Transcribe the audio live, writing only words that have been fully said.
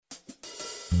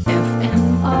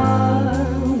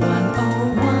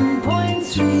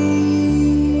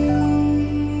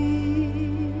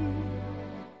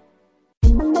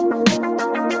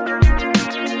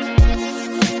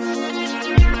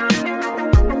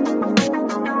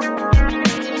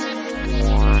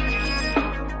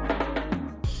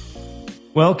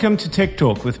Welcome to Tech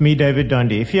Talk with me, David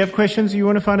Dundee. If you have questions or you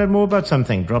want to find out more about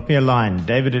something, drop me a line,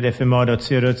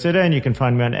 david@fmr.co.za, and you can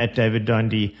find me on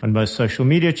 @DavidDundee on most social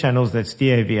media channels. That's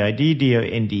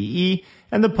DavidDonde,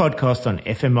 and the podcast on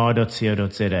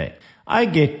fmr.co.za. I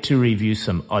get to review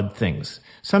some odd things.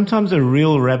 Sometimes a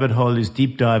real rabbit hole is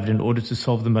deep dived in order to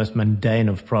solve the most mundane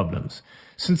of problems.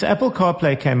 Since Apple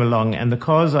CarPlay came along and the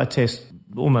cars I test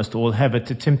almost all have it,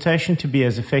 the temptation to be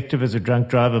as effective as a drunk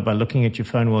driver by looking at your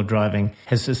phone while driving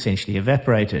has essentially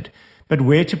evaporated. But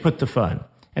where to put the phone?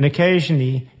 And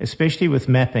occasionally, especially with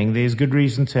mapping, there's good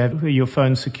reason to have your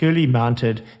phone securely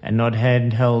mounted and not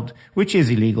handheld, which is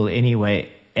illegal anyway,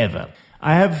 ever.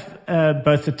 I have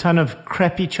both a ton of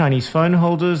crappy Chinese phone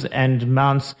holders and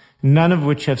mounts, none of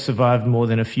which have survived more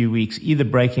than a few weeks, either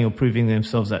breaking or proving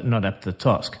themselves not up to the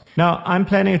task. Now, I'm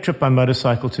planning a trip by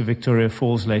motorcycle to Victoria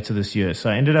Falls later this year,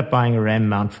 so I ended up buying a RAM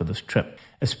mount for this trip.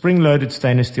 A spring-loaded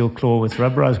stainless steel claw with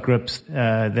rubberized grips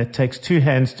that takes 2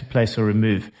 hands to place or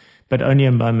remove, but only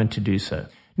a moment to do so.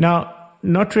 Now,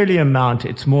 not really a mount,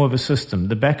 it's more of a system.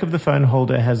 The back of the phone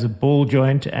holder has a ball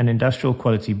joint and industrial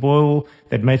quality ball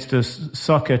that mates to a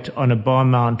socket on a bar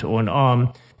mount or an arm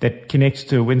that connects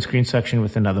to a windscreen suction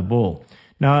with another ball.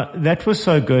 Now, that was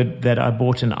so good that I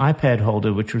bought an iPad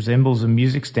holder which resembles a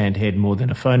music stand head more than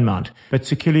a phone mount, but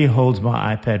securely holds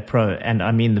my iPad Pro, and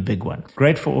I mean the big one.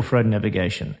 Great for off-road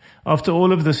navigation. After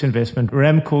all of this investment,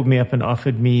 RAM called me up and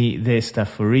offered me their stuff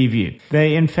for review.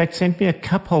 They in fact sent me a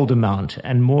cup holder mount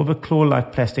and more of a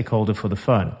claw-like plastic holder for the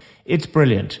phone. It's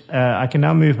brilliant. I can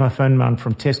now move my phone mount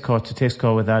from test car to test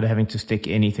car without having to stick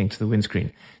anything to the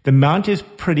windscreen. The mount is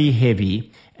pretty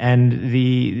heavy, and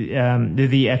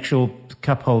the actual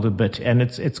cup holder bit, and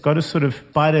it's got a sort of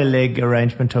spider leg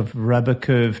arrangement of rubber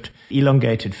curved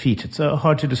elongated feet. It's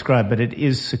hard to describe, but it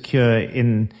is secure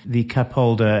in the cup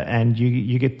holder, and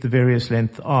you get the various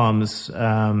length arms,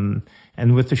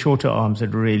 and with the shorter arms,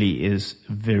 it really is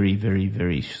very, very,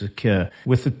 very secure.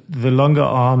 With the longer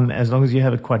arm, as long as you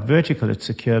have it quite vertical, it's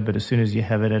secure, but as soon as you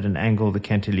have it at an angle, the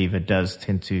cantilever does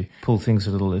tend to pull things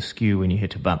a little askew when you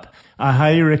hit a bump. I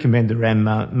highly recommend the RAM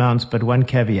mounts, but one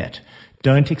caveat.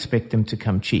 Don't expect them to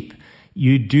come cheap.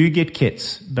 You do get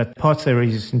kits, but parts they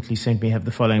recently sent me have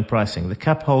the following pricing. The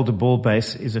cup holder ball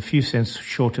base is a few cents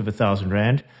short of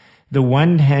R1,000. The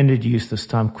one-handed use this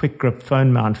time, quick grip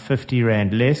phone mount, 50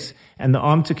 Rand less, and the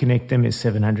arm to connect them is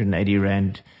 780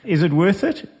 Rand. Is it worth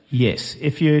it? Yes,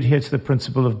 if you adhere to the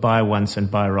principle of buy once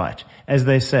and buy right. As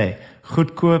they say,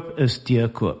 goedkoop is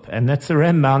duurkoop. And that's the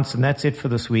RAM mounts, and that's it for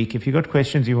this week. If you've got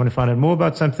questions, you want to find out more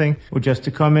about something, or just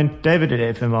to comment,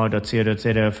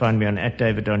 david@fmr.co.za, or find me on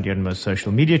 @DavidDonde on most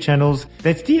social media channels.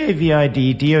 That's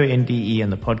DavidDonde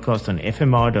and the podcast on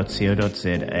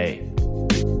fmr.co.za.